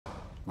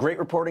Great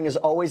reporting as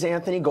always,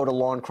 Anthony. Go to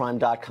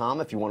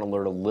lawandcrime.com if you want to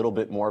learn a little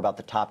bit more about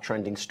the top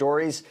trending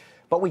stories.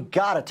 But we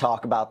got to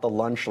talk about the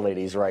lunch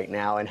ladies right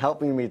now, and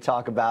helping me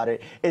talk about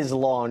it is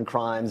Law and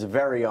Crime's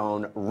very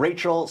own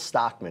Rachel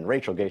Stockman.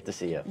 Rachel, great to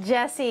see you.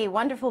 Jesse,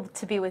 wonderful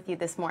to be with you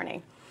this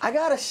morning. I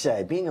gotta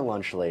say, being a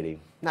lunch lady,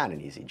 not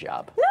an easy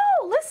job.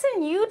 No,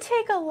 listen, you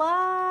take a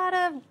lot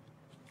of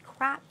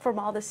crap from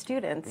all the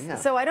students. Yeah.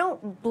 So I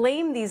don't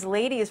blame these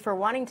ladies for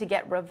wanting to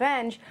get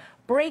revenge.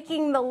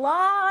 Breaking the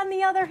law, on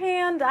the other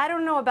hand, I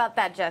don't know about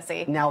that,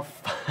 Jesse. Now,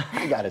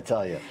 I gotta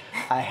tell you,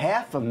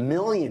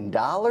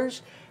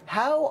 $500,000?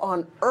 How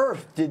on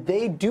earth did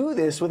they do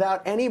this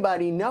without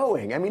anybody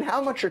knowing? I mean, how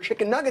much are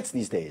chicken nuggets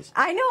these days?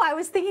 I know, I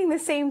was thinking the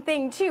same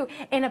thing too.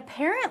 And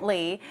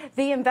apparently,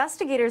 the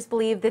investigators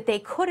believe that they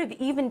could have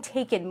even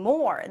taken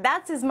more.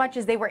 That's as much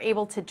as they were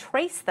able to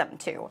trace them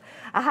to.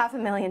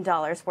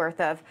 $500,000 worth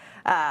of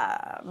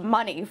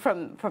money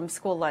from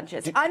school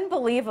lunches.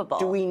 Unbelievable.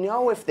 Do we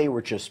know if they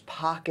were just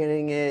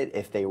pocketing it?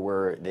 If they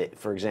were,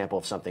 for example,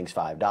 if something's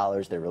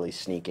 $5, they're really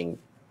sneaking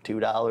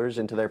 $2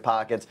 into their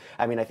pockets?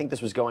 I mean, I think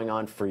this was going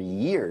on for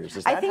years.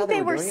 Is that I think how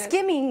they were doing it?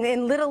 skimming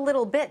in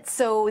little bits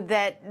so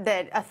that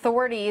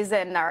authorities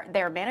and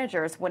their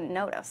managers wouldn't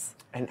notice.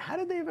 And how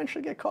did they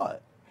eventually get caught?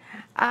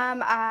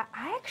 I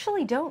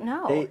actually don't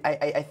know.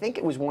 I think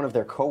it was one of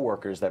their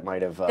coworkers that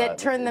might have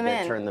turned them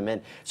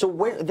in.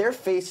 So they're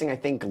facing, I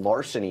think,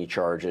 larceny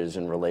charges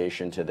in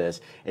relation to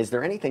this. Is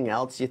there anything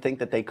else you think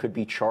that they could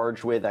be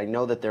charged with? I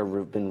know that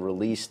they've been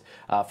released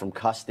from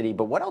custody,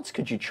 but what else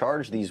could you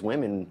charge these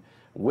women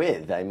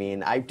with? I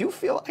mean, I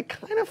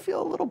kind of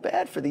feel a little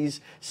bad for these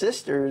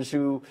sisters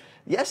who,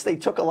 yes, they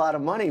took a lot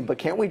of money, but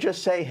can't we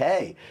just say,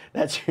 hey,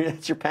 that's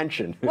your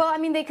pension? Well, I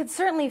mean, they could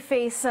certainly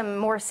face some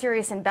more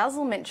serious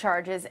embezzlement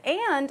charges,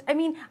 and I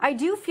mean, I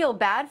do feel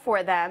bad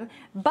for them,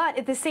 but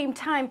at the same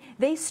time,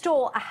 they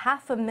stole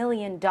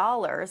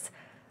 $500,000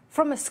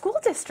 from school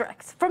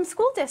districts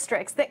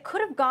that could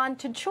have gone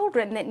to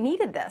children that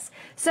needed this.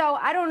 So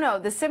I don't know,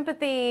 the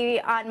sympathy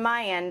on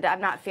my end,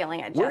 I'm not feeling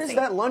it, Jesse. Where does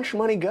that lunch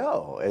money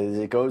go?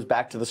 It goes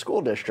back to the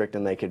school district,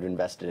 and they could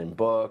invest it in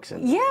books.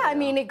 And, yeah, I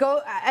mean, it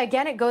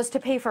goes to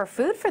pay for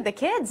food for the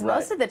kids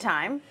most of the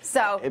time.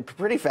 So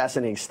pretty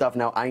fascinating stuff.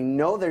 Now, I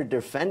know they're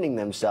defending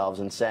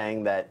themselves and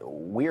saying that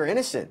we're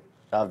innocent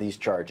of these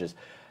charges.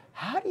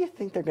 How do you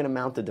think they're going to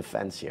mount a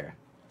defense here?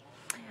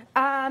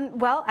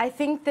 Well, I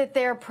think that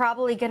they're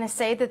probably going to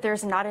say that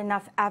there's not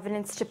enough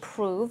evidence to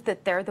prove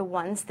that they're the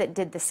ones that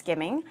did the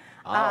skimming.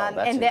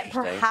 And that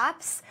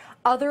perhaps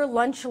other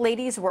lunch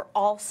ladies were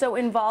also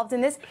involved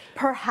in this.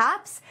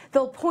 Perhaps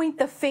they'll point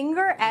the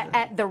finger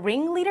at the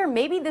ringleader.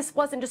 Maybe this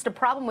wasn't just a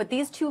problem with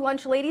these two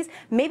lunch ladies.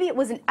 Maybe it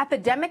was an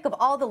epidemic of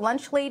all the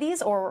lunch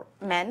ladies or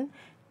men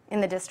in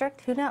the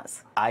district. Who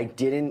knows? I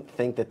didn't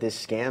think that this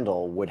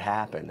scandal would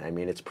happen. I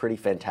mean, it's pretty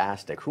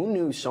fantastic. Who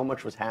knew so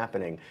much was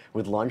happening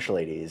with lunch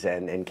ladies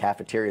and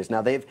cafeterias?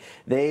 Now,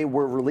 they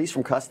were released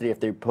from custody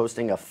after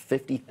posting a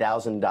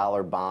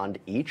 $50,000 bond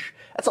each.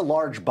 That's a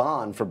large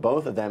bond for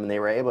both of them, and they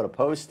were able to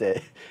post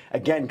it,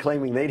 again,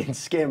 claiming they didn't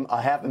skim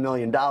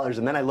 $500,000.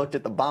 And then I looked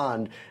at the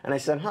bond, and I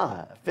said,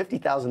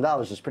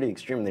 $50,000 is pretty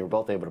extreme, and they were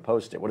both able to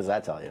post it. What does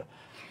that tell you?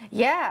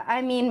 Yeah,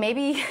 I mean,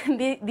 maybe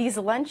these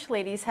lunch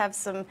ladies have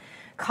some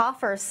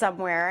coffers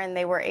somewhere, and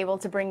they were able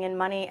to bring in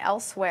money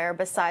elsewhere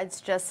besides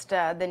just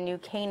the New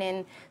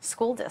Canaan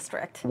school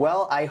district.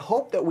 Well, I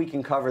hope that we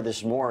can cover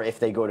this more if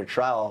they go to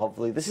trial.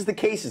 Hopefully, this is the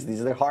cases.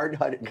 These are the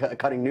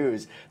hard-cutting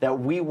news that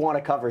we want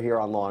to cover here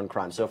on Law and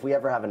Crime. So if we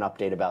ever have an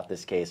update about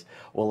this case,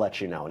 we'll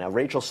let you know. Now,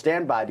 Rachel,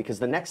 stand by, because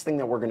the next thing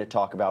that we're going to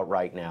talk about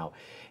right now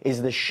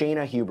is the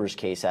Shayna Hubers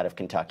case out of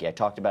Kentucky. I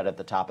talked about it at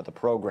the top of the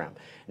program.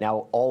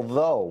 Now,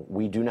 although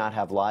we do not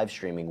have live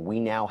streaming,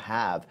 we now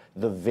have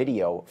the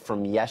video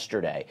from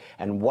yesterday.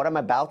 And what I'm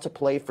about to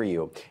play for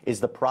you is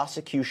the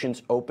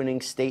prosecution's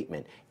opening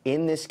statement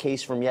in this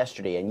case from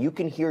yesterday. And you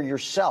can hear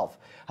yourself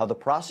how the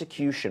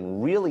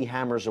prosecution really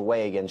hammers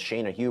away against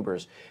Shayna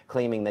Hubers,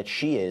 claiming that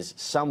she is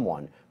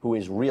someone who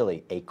is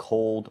really a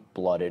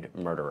cold-blooded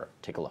murderer.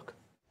 Take a look.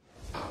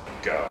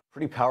 Go.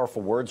 Pretty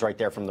powerful words right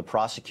there from the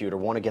prosecutor.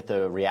 Want to get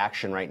the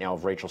reaction right now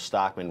of Rachel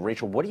Stockman.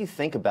 Rachel, what do you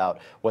think about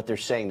what they're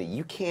saying, that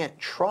you can't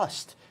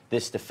trust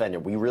this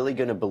defendant? We really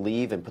going to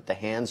believe and put the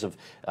hands of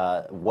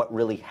what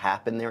really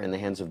happened there in the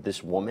hands of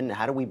this woman?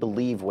 How do we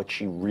believe what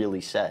she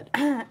really said?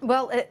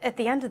 Well, at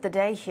the end of the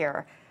day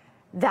here,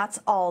 that's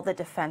all the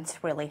defense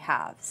really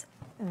has.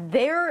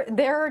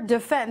 Their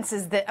defense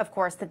is that, of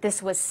course, that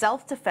this was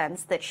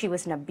self-defense, that she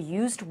was an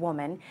abused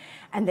woman,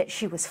 and that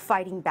she was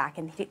fighting back,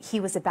 and he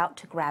was about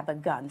to grab a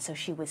gun, so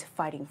she was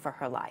fighting for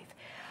her life.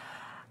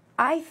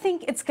 I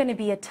think it's going to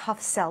be a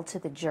tough sell to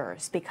the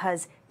jurors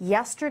because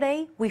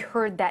yesterday we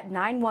heard that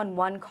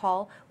 911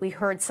 call. We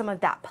heard some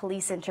of that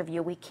police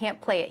interview. We can't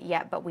play it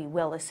yet, but we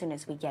will as soon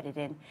as we get it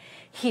in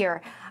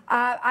here.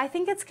 I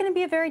think it's going to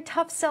be a very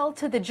tough sell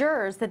to the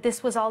jurors that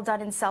this was all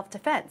done in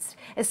self-defense,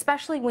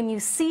 especially when you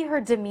see her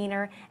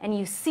demeanor and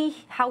you see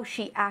how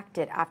she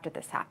acted after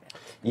this happened.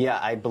 Yeah,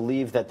 I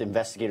believe that the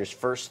investigators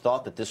first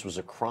thought that this was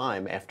a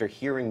crime after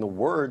hearing the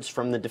words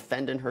from the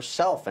defendant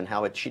herself and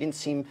how she didn't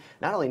seem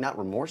not only not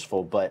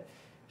remorseful, but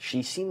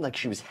she seemed like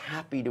she was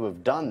happy to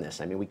have done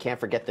this. I mean, we can't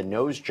forget the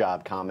nose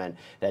job comment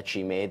that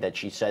she made, that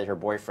she said her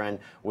boyfriend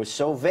was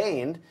so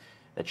vain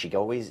that she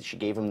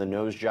gave him the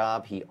nose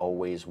job he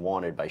always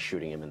wanted by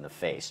shooting him in the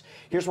face.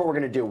 Here's what we're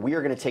going to do. We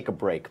are going to take a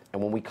break,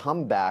 and when we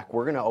come back,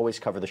 we're going to always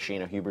cover the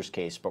Shayna Hubers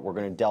case, but we're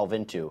going to delve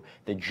into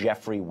the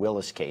Jeffrey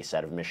Willis case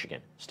out of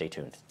Michigan. Stay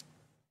tuned.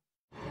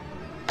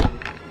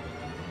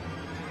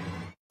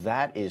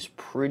 That is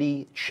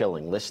pretty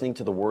chilling, listening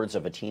to the words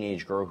of a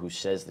teenage girl who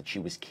says that she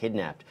was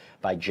kidnapped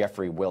by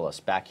Jeffrey Willis.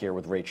 Back here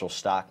with Rachel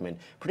Stockman.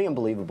 Pretty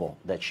unbelievable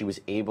that she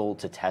was able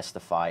to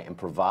testify and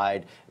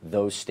provide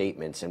those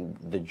statements. And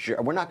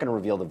we're not going to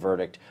reveal the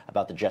verdict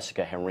about the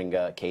Jessica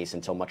Heringa case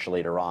until much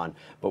later on.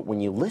 But when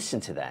you listen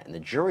to that, and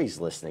the jury's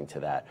listening to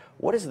that,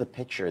 what is the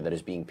picture that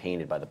is being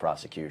painted by the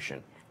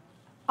prosecution?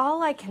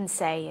 All I can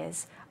say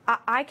is,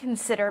 I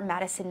consider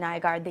Madison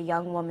Nygaard, the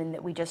young woman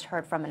that we just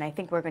heard from, and I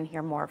think we're going to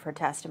hear more of her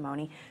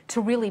testimony, to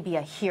really be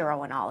a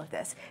hero in all of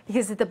this.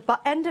 Because at the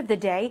end of the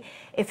day,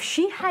 if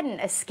she hadn't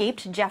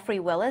escaped Jeffrey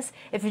Willis,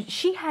 if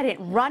she hadn't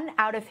run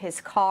out of his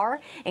car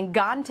and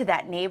gone to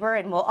that neighbor,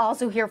 and we'll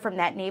also hear from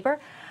that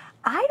neighbor,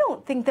 I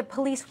don't think the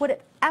police would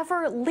have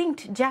ever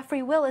linked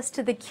Jeffrey Willis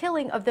to the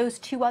killing of those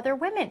two other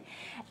women.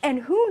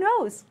 And who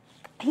knows,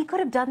 he could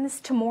have done this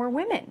to more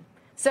women.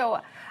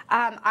 So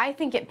I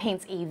think it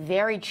paints a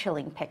very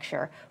chilling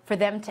picture for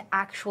them to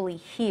actually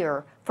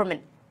hear from a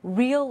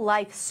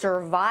real-life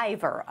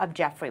survivor of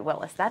Jeffrey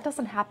Willis. That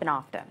doesn't happen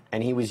often.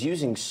 And he was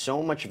using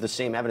so much of the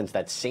same evidence,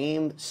 that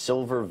same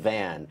silver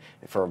van,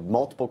 for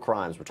multiple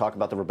crimes. We're talking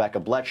about the Rebecca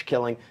Bletch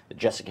killing, the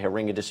Jessica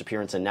Heringa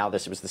disappearance, and now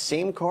this. It was the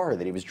same car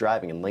that he was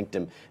driving and linked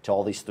him to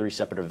all these 3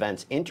 separate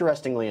events.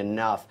 Interestingly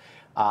enough,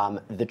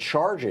 the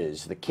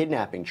charges, the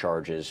kidnapping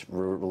charges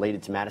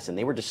related to Madison,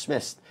 they were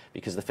dismissed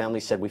because the family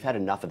said, we've had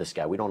enough of this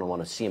guy. We don't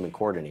want to see him in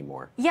court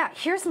anymore. Yeah,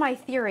 here's my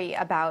theory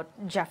about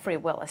Jeffrey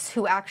Willis,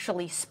 who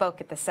actually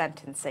spoke at the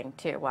sentencing,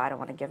 too. Well, I don't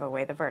want to give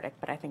away the verdict,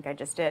 but I think I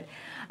just did.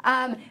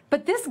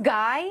 But this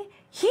guy,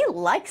 he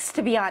likes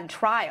to be on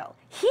trial.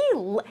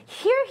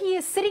 Here he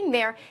is sitting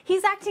there.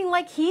 He's acting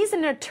like he's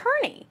an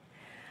attorney.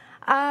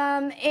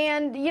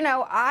 And, you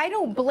know, I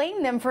don't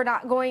blame them for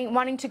not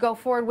wanting to go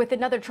forward with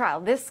another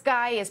trial. This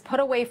guy is put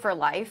away for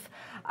life,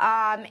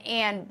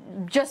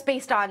 and just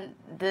based on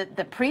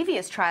the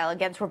previous trial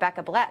against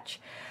Rebecca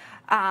Bletch.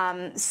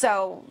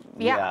 So,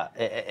 yeah.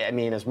 Yeah, I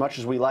mean, as much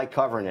as we like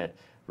covering it,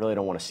 really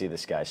don't want to see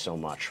this guy so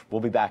much.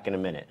 We'll be back in a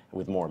minute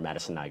with more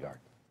Madison Nygaard.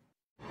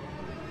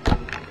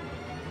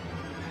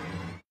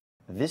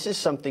 This is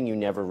something you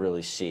never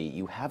really see.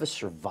 You have a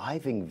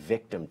surviving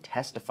victim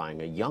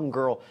testifying, a young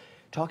girl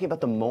talking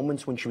about the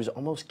moments when she was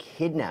almost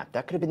kidnapped.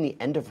 That could have been the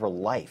end of her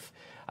life.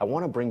 I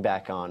want to bring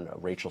back on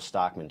Rachel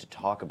Stockman to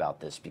talk about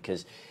this,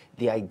 because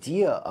the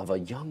idea of a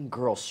young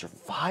girl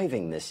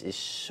surviving this is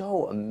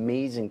so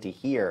amazing to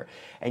hear.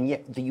 And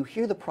yet you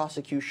hear the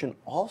prosecution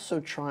also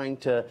trying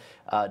to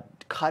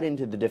cut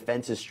into the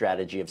defense's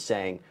strategy of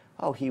saying,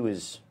 oh, he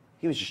was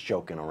just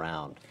joking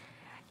around.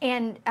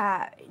 And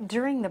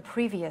during the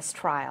previous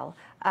trial,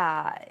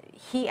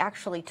 he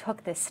actually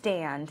took the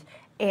stand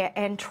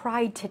and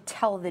tried to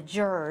tell the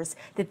jurors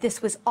that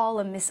this was all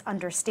a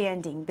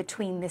misunderstanding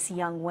between this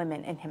young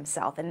woman and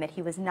himself, and that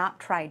he was not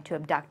trying to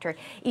abduct her,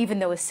 even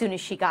though as soon as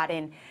she got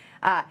in,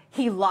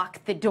 he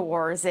locked the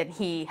doors and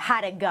he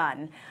had a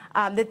gun,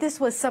 that this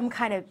was some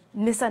kind of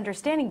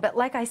misunderstanding. But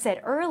like I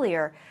said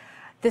earlier,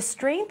 the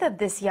strength of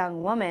this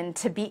young woman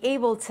to be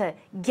able to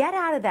get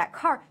out of that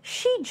car,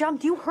 she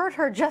jumped, you heard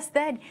her just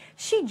then,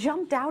 she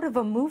jumped out of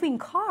a moving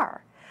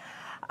car.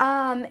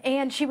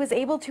 And she was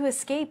able to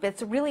escape.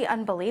 It's really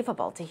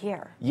unbelievable to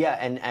hear. Yeah,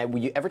 and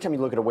every time you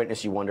look at a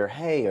witness, you wonder,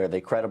 hey, are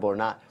they credible or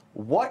not?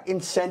 What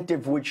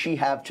incentive would she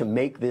have to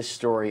make this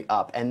story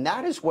up? And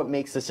that is what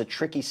makes this a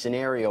tricky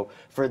scenario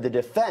for the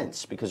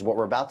defense, because what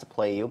we're about to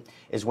play you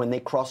is when they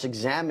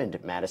cross-examined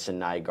Madison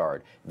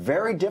Nygaard.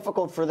 Very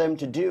difficult for them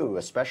to do,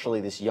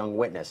 especially this young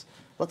witness.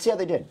 Let's see how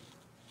they did.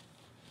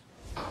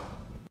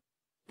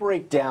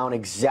 Break down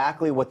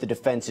exactly what the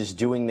defense is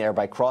doing there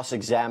by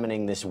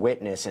cross-examining this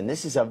witness, and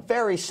this is a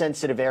very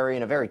sensitive area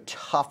and a very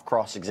tough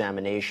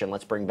cross-examination.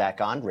 Let's bring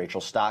back on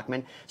Rachel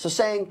Stockman. So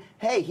saying,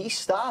 hey, he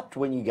stopped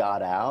when you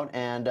got out,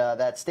 and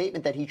that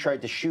statement that he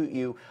tried to shoot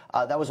you,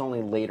 that was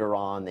only later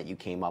on that you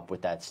came up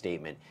with that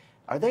statement.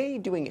 Are they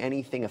doing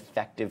anything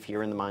effective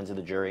here in the minds of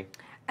the jury?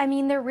 I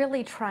mean, they're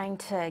really trying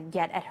to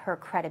get at her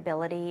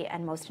credibility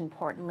and, most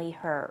importantly,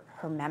 her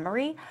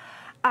memory.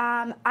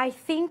 I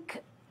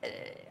think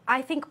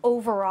I think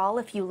overall,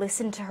 if you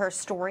listen to her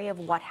story of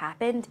what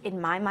happened, in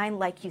my mind,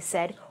 like you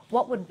said,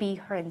 what would be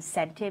her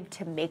incentive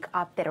to make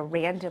up that a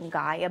random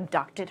guy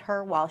abducted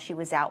her while she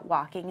was out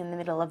walking in the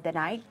middle of the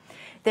night?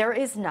 There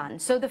is none.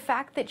 So the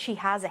fact that she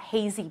has a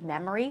hazy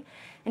memory,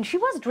 and she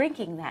was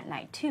drinking that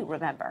night too,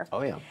 remember?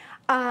 Oh, yeah.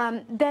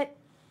 That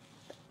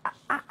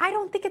I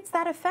don't think it's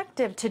that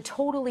effective to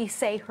totally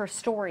say her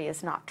story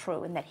is not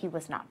true and that he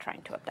was not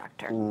trying to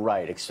abduct her.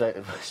 Right,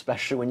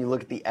 especially when you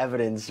look at the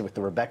evidence with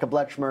the Rebecca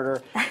Bletch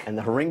murder and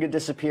the Haringa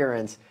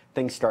disappearance,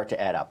 things start to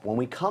add up. When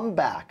we come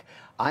back,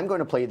 I'm going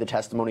to play you the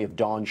testimony of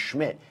Dawn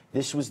Schmidt.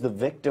 This was the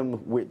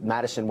victim.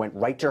 Madison went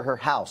right to her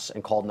house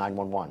and called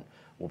 911.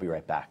 We'll be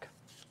right back.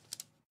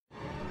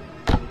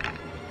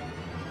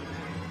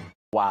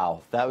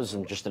 Wow, that was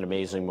just an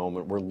amazing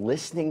moment. We're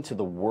listening to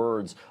the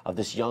words of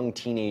this young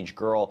teenage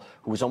girl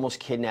who was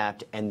almost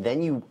kidnapped, and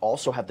then you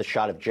also have the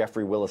shot of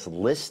Jeffrey Willis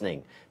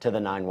listening to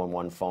the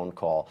 911 phone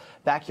call.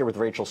 Back here with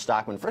Rachel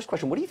Stockman. First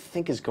question, what do you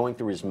think is going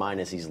through his mind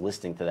as he's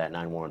listening to that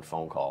 911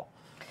 phone call?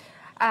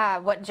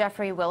 What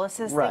Jeffrey Willis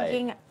is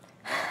thinking?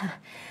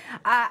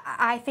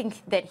 I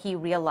think that he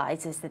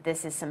realizes that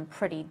this is some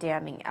pretty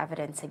damning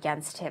evidence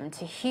against him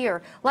to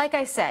hear. Like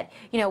I said,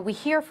 you know, we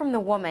hear from the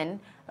woman.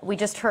 We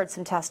just heard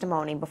some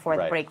testimony before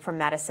the break from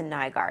Madison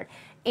Nygaard.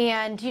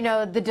 And, you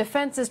know, the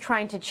defense is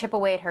trying to chip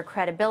away at her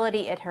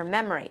credibility, at her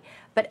memory.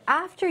 But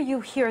after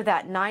you hear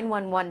that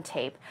 911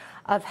 tape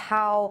of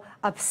how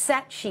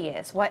upset she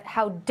is,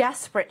 how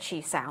desperate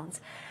she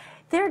sounds,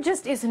 there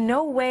just is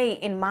no way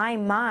in my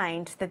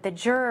mind that the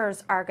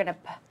jurors are going to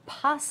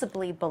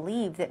possibly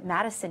believe that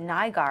Madison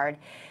Nygaard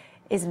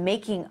is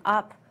making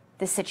up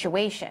the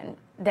situation,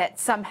 that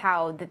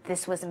somehow that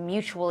this was a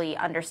mutually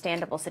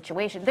understandable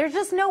situation. There's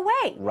just no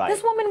way.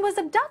 This woman was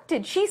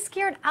abducted. She's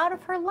scared out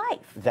of her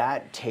life.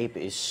 That tape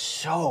is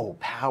so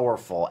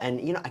powerful.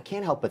 And, you know, I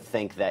can't help but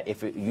think that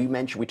if you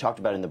mentioned, we talked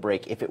about in the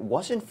break, if it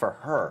wasn't for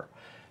her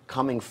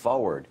coming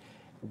forward,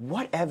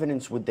 what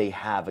evidence would they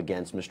have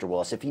against Mr.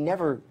 Willis? If he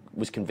never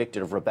was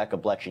convicted of Rebecca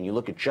Bletch and you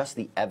look at just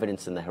the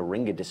evidence in the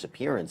Haringa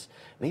disappearance,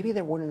 maybe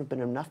there wouldn't have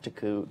been enough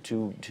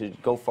to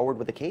go forward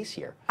with the case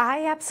here.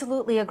 I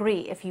absolutely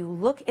agree. If you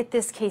look at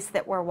this case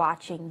that we're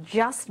watching,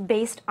 just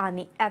based on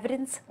the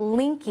evidence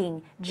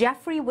linking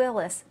Jeffrey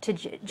Willis to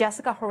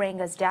Jessica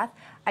Haringa's death,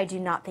 I do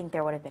not think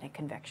there would have been a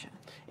conviction.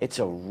 It's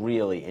a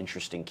really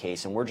interesting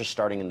case, and we're just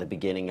starting in the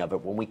beginning of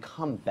it. When we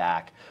come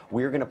back,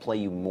 we're going to play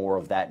you more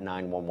of that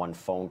 911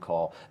 phone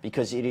call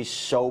because it is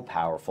so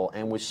powerful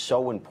and was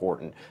so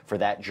important for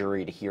that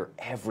jury to hear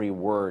every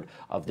word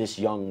of this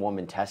young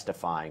woman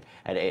testifying.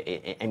 And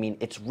I mean,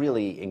 it's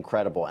really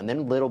incredible. And then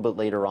a little bit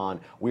later on,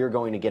 we are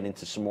going to get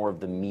into some more of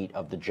the meat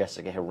of the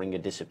Jessica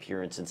Haringa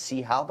disappearance and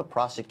see how the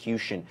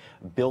prosecution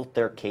built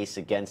their case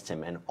against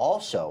him. And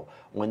also,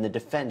 when the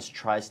defense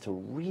tries to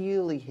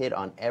really hit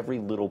on every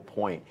little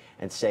point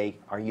and say,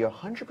 are you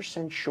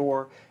 100%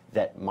 sure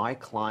that my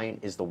client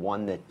is the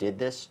one that did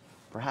this?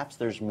 Perhaps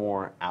there's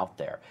more out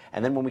there.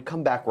 And then when we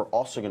come back, we're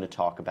also going to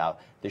talk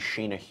about the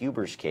Shayna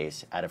Hubers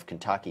case out of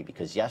Kentucky,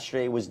 because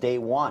yesterday was day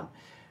one,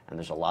 and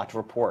there's a lot to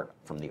report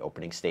from the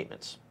opening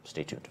statements.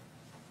 Stay tuned.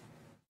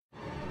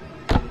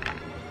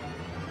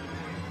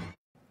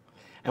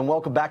 And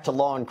welcome back to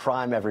Law and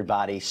Crime,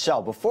 everybody.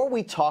 So before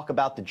we talk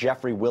about the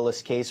Jeffrey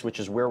Willis case, which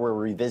is where we're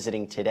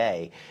revisiting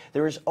today,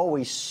 there is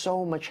always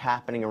so much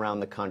happening around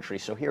the country.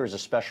 So here is a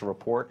special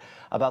report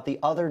about the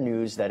other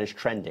news that is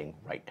trending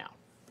right now.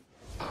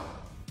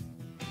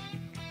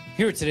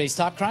 Here are today's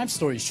top crime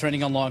stories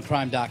trending on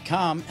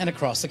lawandcrime.com and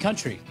across the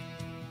country.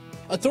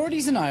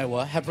 Authorities in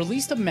Iowa have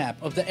released a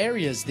map of the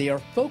areas they are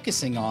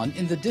focusing on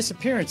in the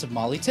disappearance of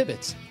Molly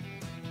Tibbetts.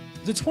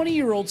 The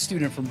 20-year-old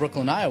student from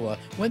Brooklyn, Iowa,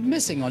 went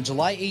missing on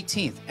July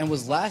 18th and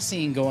was last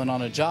seen going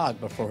on a jog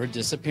before her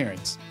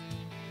disappearance.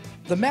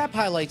 The map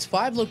highlights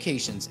 5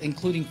 locations,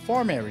 including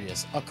farm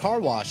areas, a car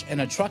wash,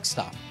 and a truck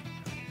stop.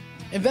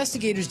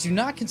 Investigators do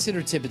not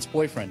consider Tibbetts'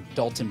 boyfriend,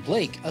 Dalton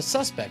Blake, a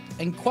suspect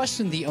and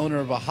questioned the owner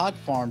of a hog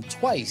farm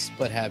twice,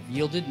 but have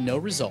yielded no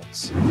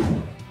results.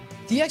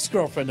 The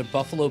ex-girlfriend of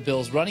Buffalo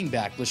Bills running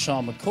back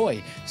LaShawn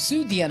McCoy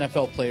sued the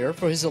NFL player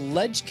for his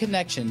alleged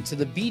connection to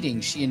the beating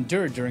she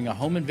endured during a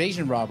home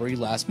invasion robbery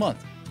last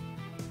month.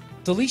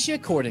 Delicia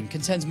Corden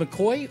contends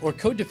McCoy or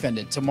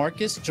co-defendant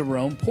Tamarcus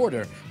Jerome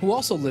Porter, who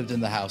also lived in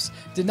the house,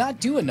 did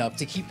not do enough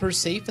to keep her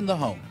safe in the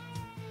home.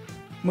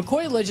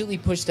 McCoy allegedly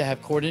pushed to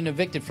have Corden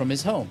evicted from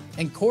his home,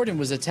 and Corden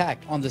was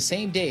attacked on the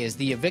same day as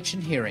the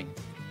eviction hearing.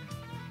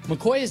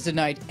 McCoy has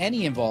denied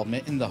any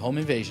involvement in the home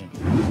invasion.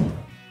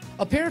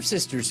 A pair of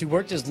sisters who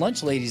worked as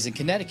lunch ladies in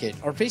Connecticut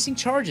are facing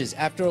charges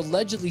after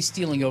allegedly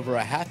stealing over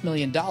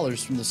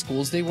 $500,000 from the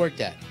schools they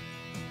worked at.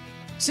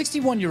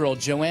 61-year-old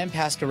Joanne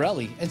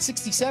Pasquarelli and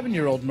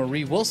 67-year-old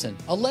Marie Wilson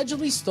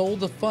allegedly stole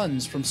the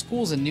funds from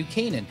schools in New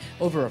Canaan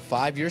over a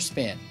 5-year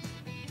span.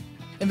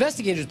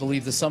 Investigators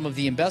believe the sum of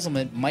the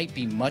embezzlement might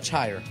be much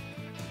higher.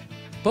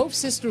 Both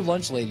sister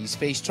lunch ladies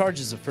face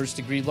charges of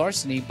first-degree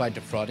larceny by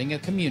defrauding a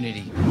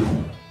community.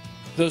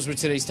 Those were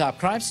today's top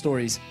crime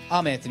stories.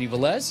 I'm Anthony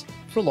Velez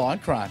for Law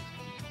and Crime.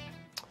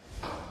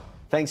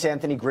 Thanks,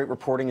 Anthony. Great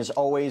reporting as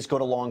always. Go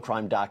to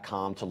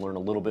lawandcrime.com to learn a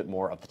little bit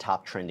more of the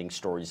top trending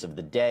stories of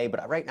the day.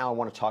 But right now I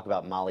want to talk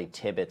about Molly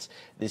Tibbetts,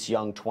 this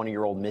young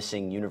 20-year-old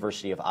missing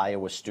University of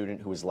Iowa student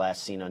who was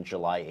last seen on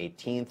July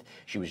 18th.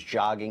 She was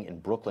jogging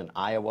in Brooklyn,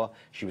 Iowa.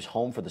 She was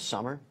home for the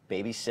summer,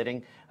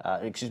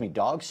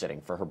 dog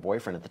sitting for her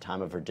boyfriend at the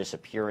time of her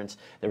disappearance.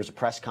 There was a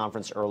press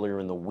conference earlier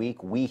in the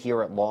week. We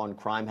here at Law and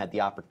Crime had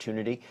the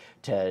opportunity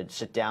to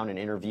sit down and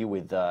interview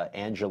with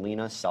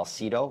Angelina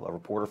Salcido, a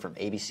reporter from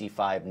ABC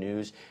 5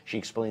 News. She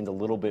explained a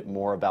little bit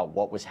more about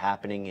what was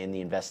happening in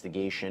the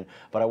investigation,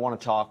 but I want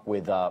to talk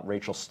with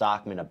Rachel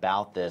Stockman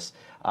about this.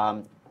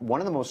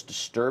 One of the most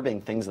disturbing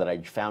things that I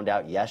found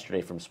out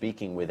yesterday from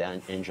speaking with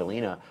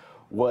Angelina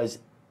was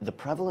the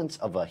prevalence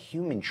of a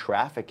human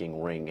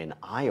trafficking ring in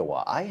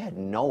Iowa. I had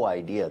no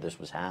idea this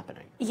was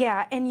happening.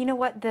 Yeah, and you know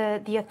what?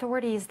 The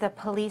authorities, the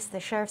police, the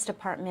sheriff's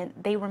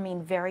department, they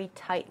remain very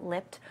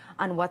tight-lipped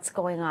on what's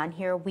going on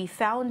here. We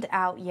found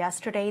out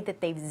yesterday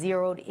that they've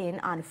zeroed in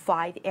on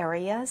 5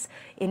 areas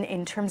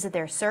in terms of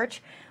their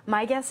search.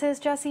 My guess is,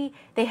 Jesse,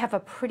 they have a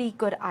pretty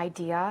good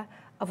idea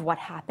of what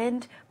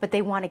happened, but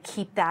they want to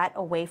keep that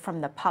away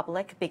from the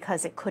public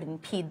because it could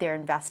impede their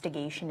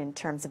investigation in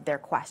terms of their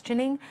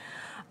questioning.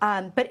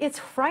 But it's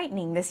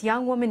frightening. This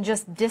young woman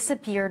just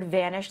disappeared,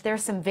 vanished.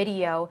 There's some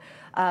video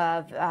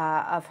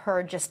of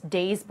her just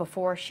days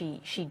before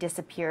she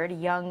disappeared.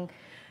 A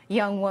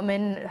young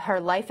woman,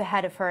 her life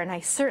ahead of her, and I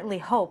certainly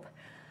hope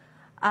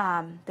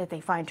that they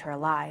find her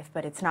alive,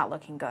 but it's not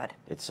looking good.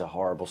 It's a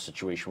horrible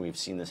situation. We've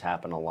seen this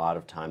happen a lot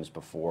of times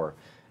before,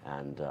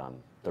 and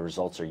the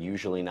results are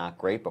usually not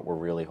great, but we're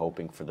really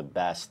hoping for the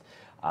best.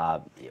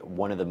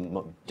 One of the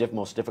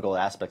most difficult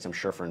aspects, I'm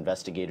sure, for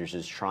investigators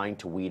is trying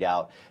to weed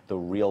out the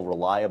real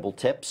reliable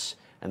tips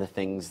and the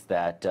things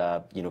that,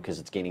 because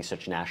it's gaining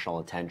such national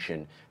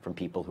attention from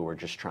people who are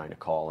just trying to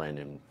call in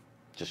and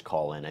just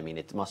call in. I mean,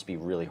 it must be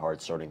really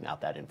hard sorting out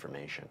that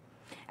information.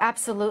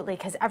 Absolutely,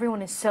 because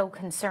everyone is so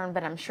concerned,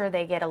 but I'm sure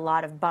they get a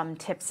lot of bum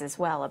tips as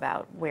well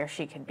about where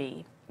she could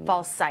be.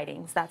 False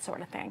sightings, that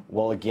sort of thing.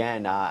 Well,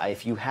 again,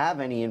 if you have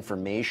any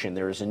information,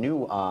 there is a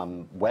new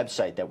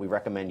website that we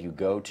recommend you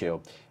go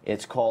to.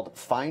 It's called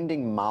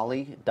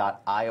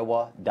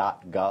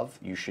findingmolly.iowa.gov.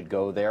 You should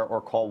go there or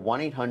call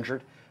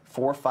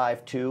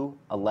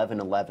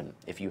 1-800-452-1111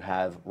 if you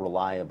have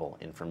reliable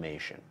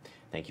information.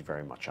 Thank you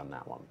very much on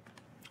that one.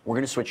 We're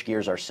going to switch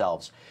gears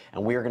ourselves,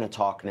 and we are going to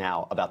talk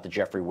now about the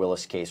Jeffrey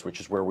Willis case, which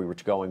is where we were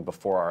going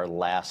before our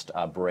last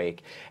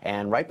break.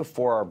 And right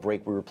before our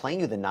break, we were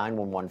playing you the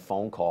 911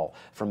 phone call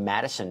from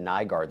Madison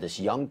Nygaard, this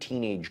young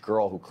teenage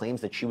girl who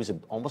claims that she was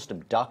almost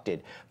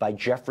abducted by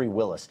Jeffrey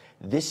Willis.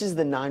 This is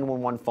the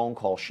 911 phone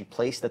call she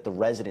placed at the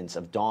residence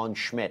of Dawn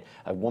Schmidt,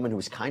 a woman who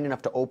was kind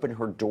enough to open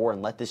her door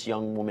and let this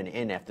young woman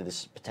in after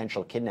this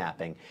potential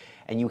kidnapping.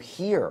 And you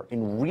hear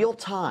in real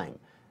time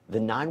the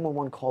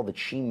 911 call that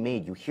she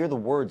made. You hear the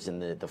words and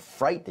the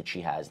fright that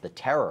she has, the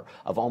terror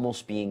of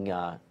almost being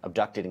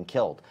abducted and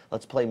killed.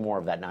 Let's play more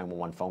of that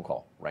 911 phone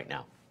call right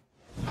now.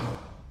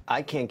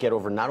 I can't get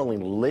over not only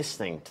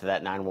listening to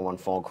that 911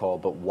 phone call,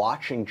 but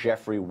watching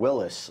Jeffrey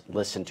Willis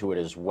listen to it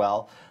as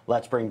well.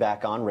 Let's bring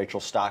back on Rachel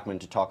Stockman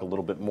to talk a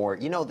little bit more.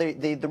 You know,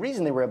 the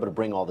reason they were able to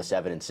bring all this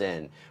evidence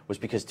in was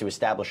because to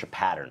establish a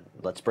pattern.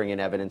 Let's bring in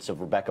evidence of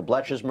Rebecca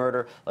Bletch's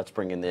murder. Let's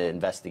bring in the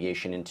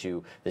investigation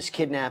into this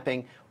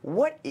kidnapping.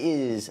 What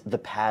is the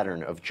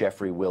pattern of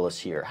Jeffrey Willis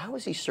here? How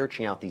is he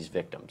searching out these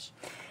victims?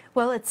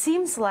 Well, it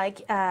seems like,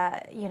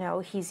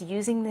 he's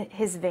using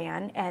his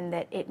van and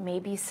that it may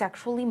be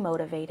sexually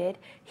motivated.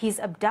 He's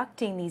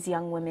abducting these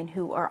young women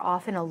who are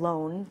often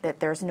alone, that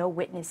there's no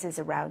witnesses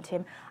around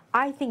him.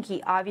 I think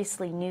he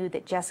obviously knew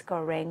that Jessica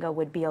Orenga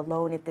would be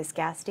alone at this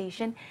gas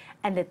station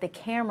and that the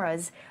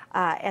cameras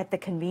at the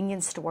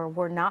convenience store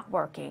were not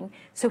working.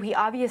 So he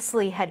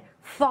obviously had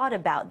thought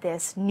about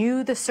this,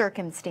 knew the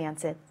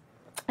circumstances,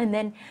 and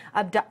then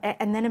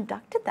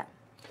abducted them.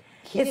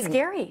 It's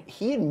scary.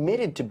 He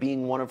admitted to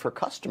being one of her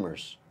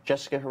customers,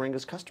 Jessica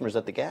Orenga's customers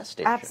at the gas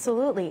station.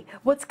 Absolutely.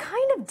 What's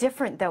kind of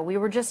different, though, we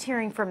were just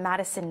hearing from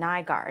Madison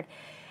Nygaard,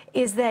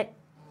 is that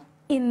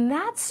in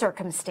that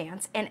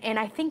circumstance, and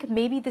I think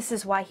maybe this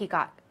is why he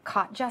got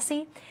caught,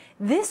 Jesse,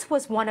 this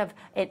was one of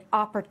an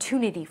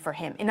opportunity for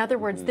him. In other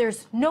words,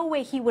 there's no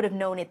way he would have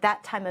known at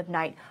that time of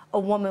night a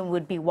woman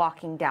would be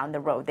walking down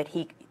the road that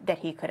he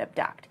could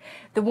abduct.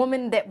 The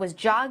woman that was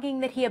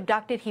jogging that he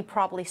abducted, he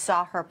probably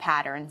saw her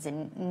patterns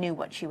and knew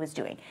what she was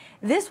doing.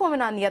 This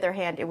woman, on the other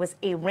hand, it was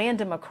a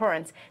random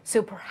occurrence,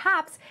 so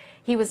perhaps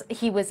he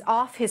was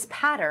off his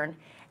pattern,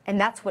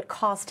 and that's what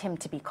caused him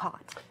to be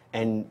caught.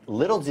 And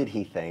little did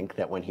he think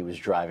that when he was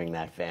driving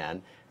that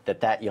van,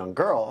 that young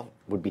girl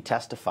would be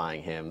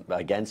testifying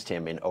against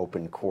him in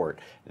open court.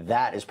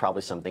 That is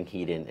probably something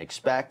he didn't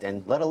expect,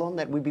 and let alone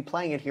that we'd be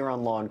playing it here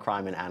on Law and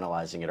Crime and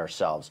analyzing it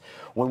ourselves.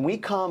 When we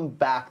come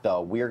back,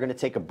 though, we are going to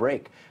take a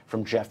break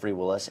from Jeffrey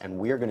Willis, and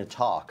we are going to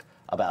talk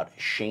about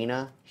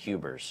Shayna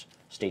Hubers.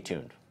 Stay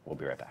tuned. We'll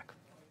be right back.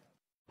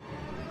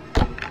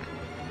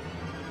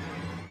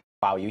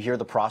 Wow, you hear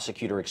the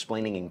prosecutor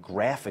explaining in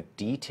graphic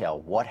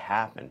detail what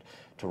happened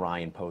to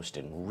Ryan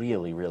Poston.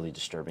 Really, really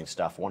disturbing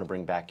stuff. I want to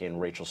bring back in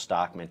Rachel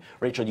Stockman.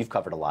 Rachel, you've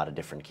covered a lot of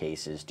different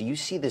cases. Do you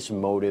see this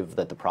motive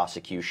that the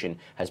prosecution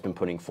has been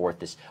putting forth,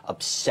 this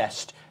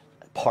obsessed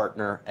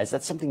partner? Is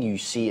that something you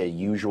see a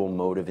usual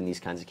motive in these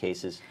kinds of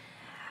cases?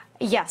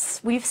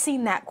 Yes, we've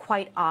seen that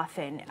quite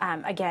often.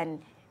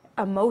 Again,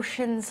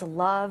 emotions,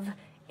 love,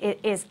 it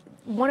is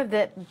one of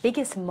the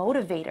biggest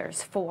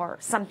motivators for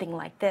something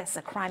like this,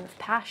 a crime of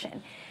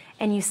passion.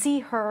 And you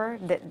see her,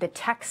 the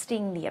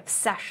texting, the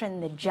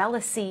obsession, the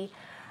jealousy.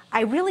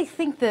 I really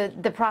think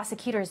the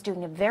prosecutor is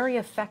doing a very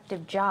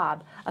effective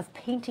job of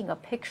painting a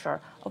picture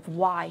of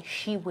why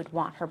she would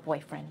want her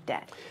boyfriend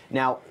dead.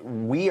 Now,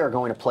 we are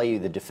going to play you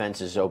the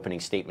defense's opening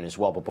statement as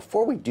well, but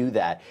before we do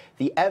that,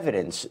 the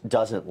evidence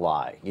doesn't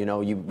lie. You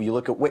know, you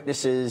look at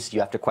witnesses,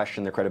 you have to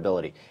question their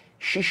credibility.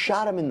 She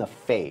shot him in the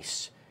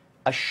face.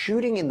 A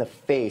shooting in the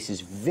face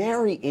is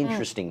very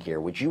interesting here.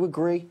 Would you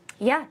agree?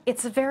 Yeah,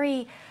 it's a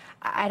very,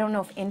 I don't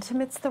know if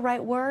intimate's the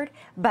right word,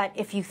 but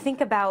if you think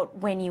about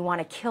when you want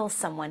to kill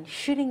someone,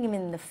 shooting him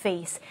in the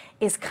face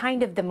is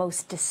kind of the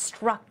most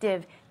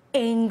destructive,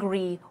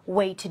 angry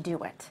way to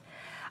do it.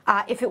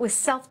 If it was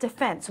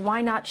self-defense,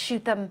 why not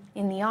shoot them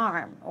in the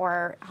arm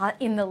or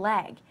in the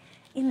leg?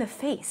 In the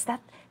face,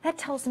 that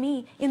tells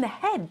me in the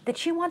head that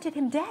she wanted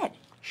him dead.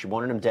 She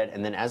wanted him dead,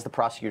 and then as the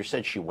prosecutor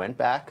said, she went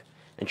back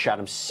and shot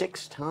him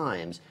 6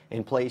 times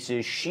in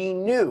places she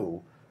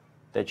knew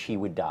that he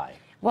would die.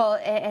 Well,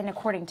 and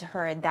according to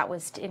her, that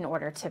was in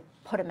order to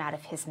put him out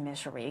of his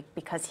misery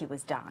because he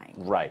was dying.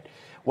 Right.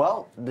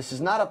 Well, this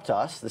is not up to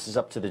us. This is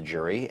up to the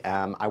jury.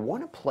 I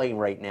want to play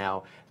right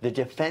now the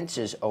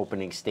defense's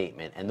opening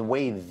statement, and the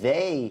way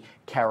they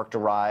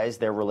characterize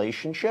their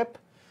relationship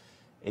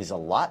is a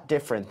lot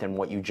different than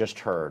what you just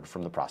heard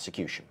from the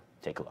prosecution.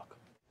 Take a look.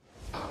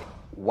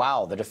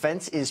 Wow, the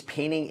defense is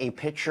painting a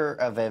picture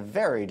of a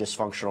very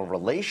dysfunctional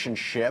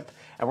relationship,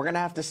 and we're going to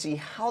have to see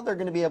how they're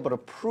going to be able to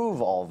prove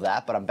all of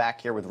that, but I'm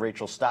back here with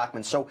Rachel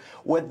Stockman. So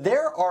what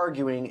they're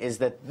arguing is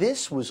that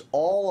this was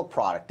all a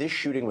product, this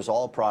shooting was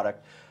all a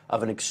product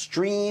of an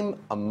extreme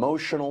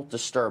emotional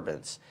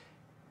disturbance.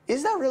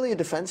 Is that really a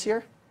defense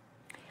here?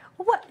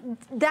 What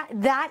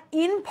that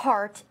in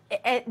part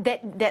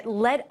that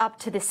led up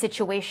to the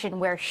situation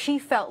where she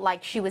felt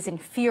like she was in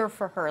fear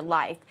for her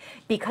life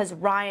because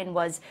Ryan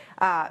was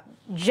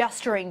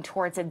gesturing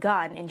towards a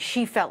gun and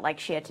she felt like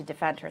she had to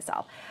defend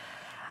herself.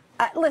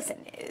 Listen,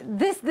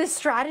 this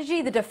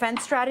strategy, the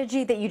defense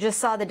strategy that you just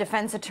saw the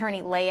defense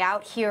attorney lay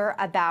out here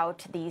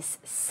about these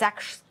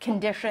sex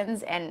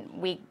conditions, and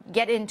we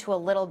get into a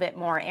little bit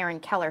more. Aaron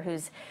Keller,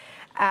 who's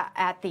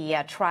at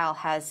the trial,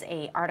 has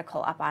an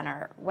article up on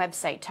our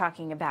website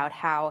talking about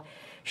how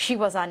she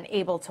was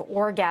unable to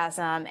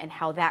orgasm and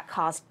how that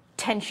caused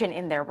tension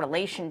in their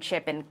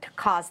relationship and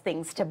caused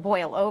things to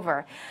boil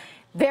over.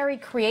 Very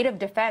creative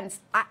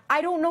defense.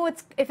 I don't know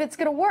if it's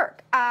going to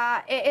work.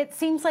 It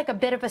seems like a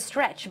bit of a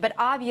stretch, but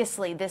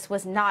obviously this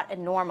was not a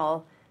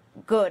normal,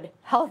 good,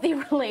 healthy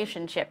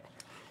relationship.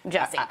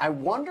 Jesse. I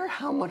wonder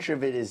how much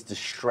of it is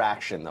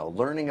distraction, though.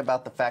 Learning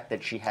about the fact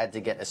that she had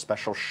to get a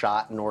special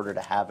shot in order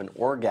to have an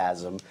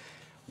orgasm,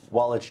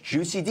 while it's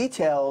juicy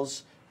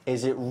details,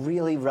 is it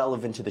really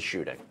relevant to the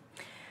shooting?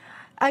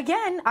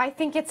 Again, I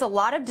think it's a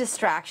lot of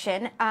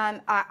distraction.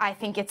 I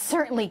think it's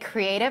certainly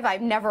creative.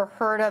 I've never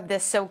heard of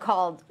this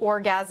so-called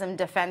orgasm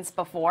defense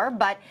before,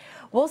 but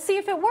we'll see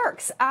if it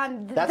works.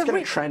 That's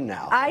going to trend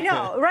now. I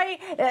know, right?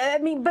 I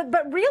mean,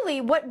 but really,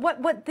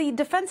 what the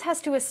defense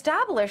has to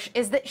establish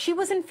is that she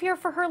was in fear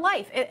for her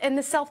life and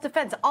the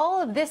self-defense.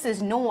 All of this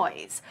is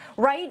noise,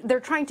 right? They're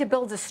trying to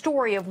build a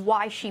story of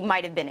why she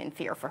might have been in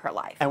fear for her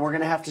life. And we're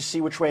going to have to see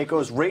which way it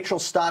goes. Rachel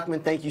Stockman,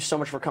 thank you so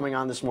much for coming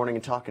on this morning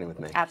and talking with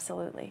me.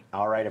 Absolutely.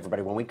 All right,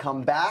 everybody. When we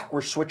come back,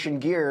 we're switching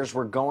gears.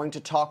 We're going to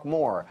talk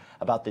more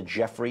about the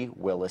Jeffrey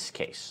Willis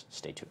case.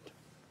 Stay tuned.